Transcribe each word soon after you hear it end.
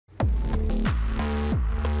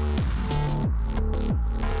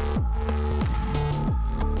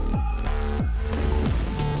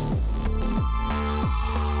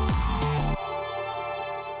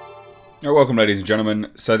Oh, welcome, ladies and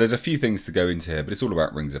gentlemen. So there's a few things to go into here, but it's all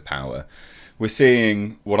about Rings of Power. We're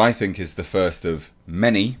seeing what I think is the first of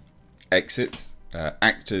many exits.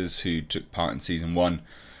 Actors who took part in Season 1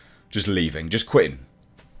 just leaving, just quitting.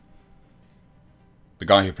 The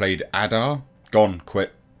guy who played ADAR, gone,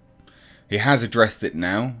 quit. He has addressed it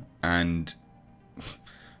now, and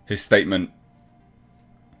his statement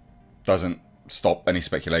doesn't stop any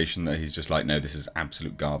speculation that he's just like, no, this is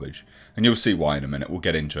absolute garbage. And you'll see why in a minute. We'll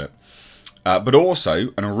get into it. But also,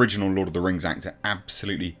 an original Lord of the Rings actor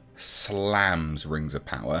absolutely slams Rings of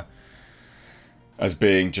Power as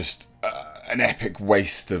being just an epic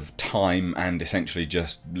waste of time and essentially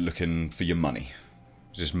just looking for your money.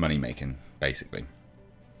 Just money making, basically.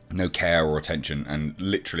 No care or attention, and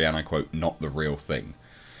literally, and I quote, not the real thing.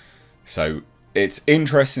 So it's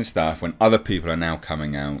interesting stuff when other people are now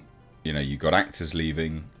coming out. You know, you've got actors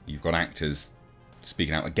leaving, you've got actors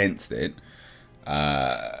speaking out against it.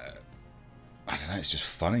 I don't know, it's just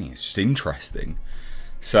funny, it's just interesting.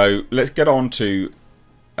 So let's get on to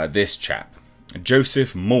this chap,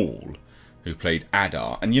 Joseph Maul, who played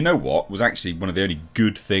ADAR. And you know what was actually one of the only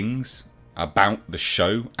good things about the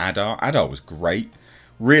show, ADAR? ADAR was great,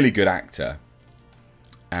 really good actor,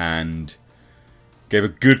 and gave a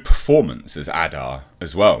good performance as ADAR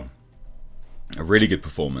as well. A really good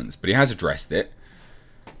performance, but he has addressed it.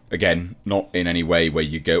 Again, not in any way where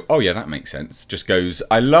you go, oh yeah, that makes sense. Just goes,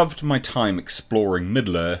 I loved my time exploring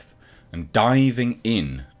Middle-earth and diving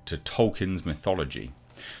in to Tolkien's mythology.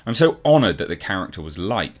 I'm so honoured that the character was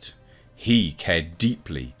liked. He cared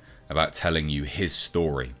deeply about telling you his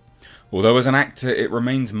story. Although as an actor, it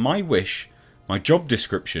remains my wish, my job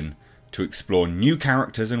description, to explore new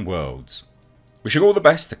characters and worlds. Wishing all the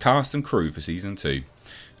best to cast and crew for Season 2.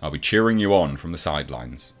 I'll be cheering you on from the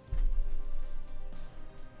sidelines.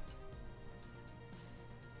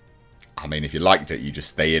 I mean, if you liked it, you just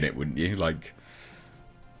stay in it, wouldn't you? Like,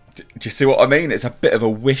 do you see what I mean? It's a bit of a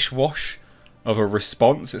wish-wash of a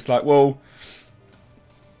response. It's like, well,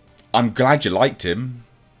 I'm glad you liked him,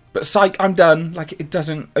 but psych, I'm done. Like, it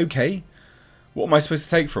doesn't, okay. What am I supposed to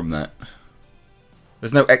take from that?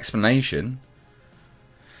 There's no explanation.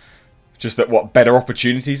 Just that, what, better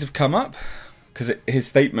opportunities have come up? Because his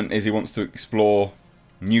statement is he wants to explore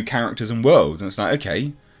new characters and worlds. And it's like,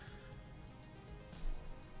 okay.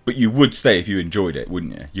 But you would stay if you enjoyed it,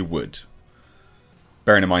 wouldn't you? You would.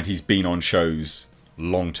 Bearing in mind he's been on shows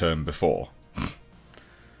long term before.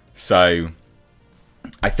 So,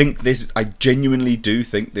 I genuinely do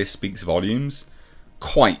think this speaks volumes.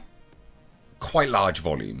 Quite large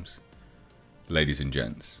volumes, ladies and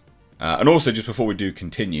gents. And also, just before we do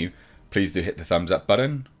continue, please do hit the thumbs up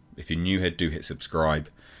button. If you're new here, do hit subscribe.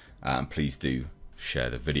 And please do share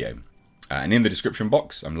the video. And in the description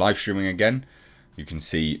box, I'm live streaming again. You can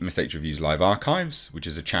see Mistakes Reviews Live Archives, which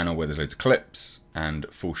is a channel where there's loads of clips and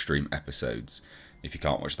full stream episodes. If you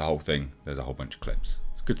can't watch the whole thing, there's a whole bunch of clips.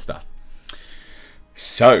 It's good stuff.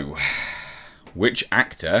 So, which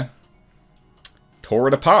actor tore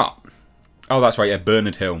it apart? Oh, that's right, yeah,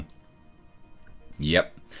 Bernard Hill.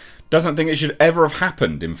 Yep. Doesn't think it should ever have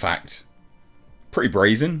happened, in fact. Pretty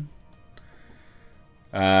brazen.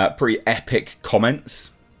 Pretty epic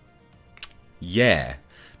comments. Yeah.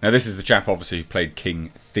 Now, this is the chap, obviously, who played King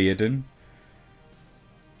Theoden.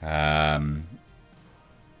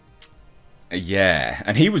 Yeah,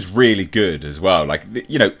 and he was really good as well. Like,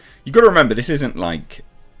 you know, you got to remember, this isn't like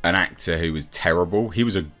an actor who was terrible. He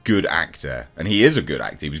was a good actor, and he is a good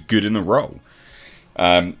actor. He was good in the role.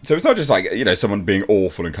 So it's not just like, you know, someone being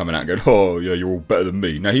awful and coming out and going, oh, yeah, you're all better than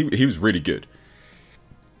me. No, he was really good.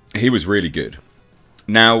 He was really good.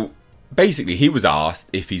 Now, basically, he was asked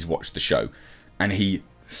if he's watched the show, and he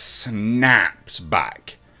snaps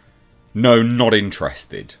back. No, not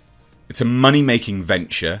interested. It's a money-making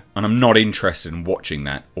venture, and I'm not interested in watching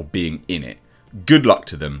that or being in it. Good luck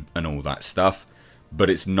to them and all that stuff, but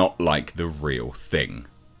it's not like the real thing.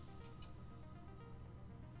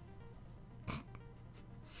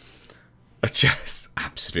 They're just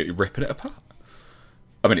absolutely ripping it apart.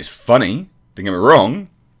 I mean, it's funny, don't get me wrong,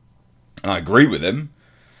 and I agree with him,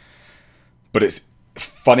 but it's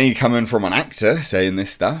funny coming from an actor saying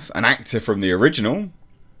this stuff. An actor from the original,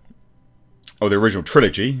 or the original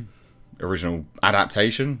trilogy, original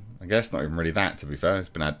adaptation, I guess. Not even really that, to be fair. It's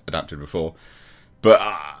been adapted before.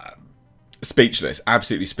 But speechless.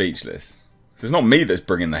 Absolutely speechless. So it's not me that's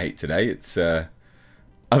bringing the hate today. It's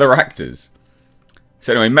other actors.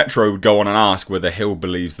 So anyway, Metro would go on and ask whether Hill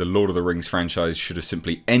believes the Lord of the Rings franchise should have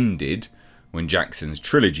simply ended when Jackson's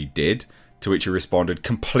trilogy did, to which he responded,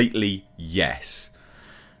 completely yes.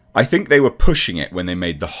 I think they were pushing it when they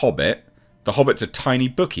made The Hobbit. The Hobbit's a tiny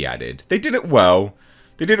book, he added. They did it well.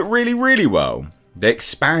 They did it really, really well. They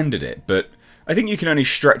expanded it, but I think you can only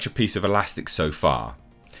stretch a piece of elastic so far.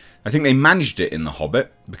 I think they managed it in The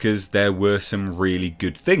Hobbit because there were some really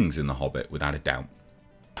good things in The Hobbit, without a doubt.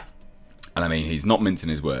 And I mean, he's not mincing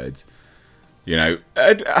his words. You know,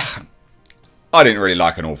 I didn't really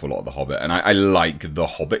like an awful lot of The Hobbit, and I like The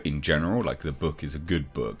Hobbit in general. Like, the book is a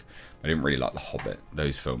good book. I didn't really like The Hobbit,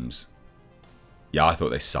 those films. Yeah, I thought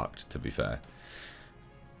they sucked, to be fair.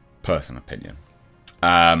 Personal opinion.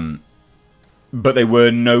 But they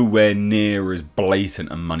were nowhere near as blatant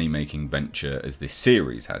a money-making venture as this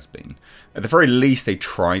series has been. At the very least, they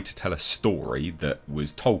tried to tell a story that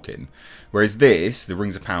was Tolkien. Whereas this, The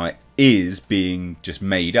Rings of Power, is being just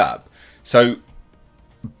made up. So,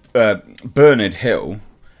 Bernard Hill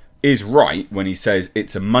is right when he says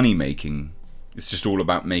it's a money-making... It's just all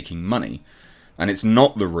about making money. And it's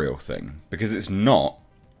not the real thing. Because it's not.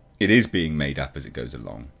 It is being made up as it goes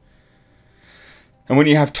along. And when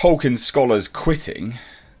you have Tolkien scholars quitting,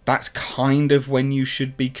 that's kind of when you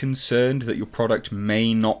should be concerned that your product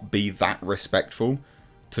may not be that respectful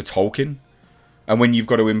to Tolkien. And when you've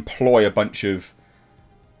got to employ a bunch of,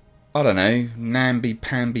 I don't know,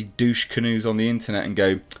 namby-pamby douche canoes on the internet and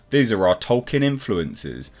go, these are our Tolkien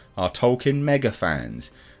influencers, our Tolkien mega fans,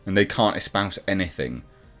 and they can't espouse anything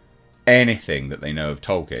that they know of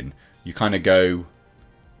Tolkien, you kind of go,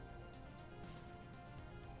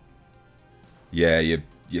 yeah,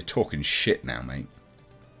 you're talking shit now, mate.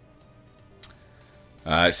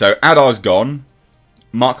 So ADAR's gone.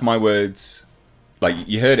 Mark my words. Like,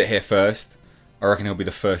 you heard it here first. I reckon he'll be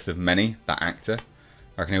the first of many, that actor.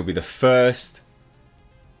 I reckon he'll be the first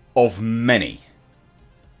of many.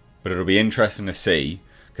 But it'll be interesting to see.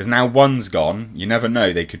 Because now one's gone, you never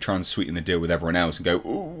know. They could try and sweeten the deal with everyone else and go,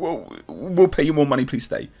 ooh, we'll pay you more money, please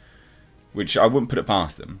stay. Which I wouldn't put it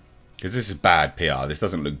past them. Because this is bad PR. This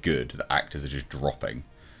doesn't look good that actors are just dropping.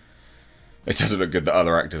 It doesn't look good that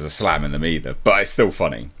other actors are slamming them either. But it's still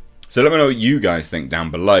funny. So let me know what you guys think down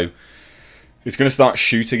below. It's going to start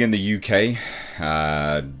shooting in the UK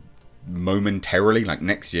momentarily. Like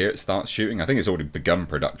next year it starts shooting. I think it's already begun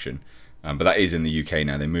production. But that is in the UK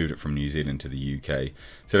now. They moved it from New Zealand to the UK.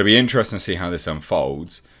 So it'll be interesting to see how this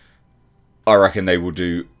unfolds. I reckon they will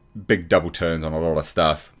do big double turns on a lot of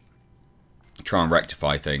stuff. Try and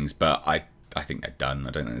rectify things, but I think they're done.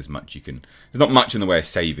 I don't think there's much you can... There's not much in the way of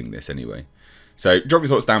saving this anyway. So drop your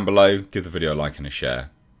thoughts down below. Give the video a like and a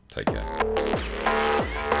share. Take care.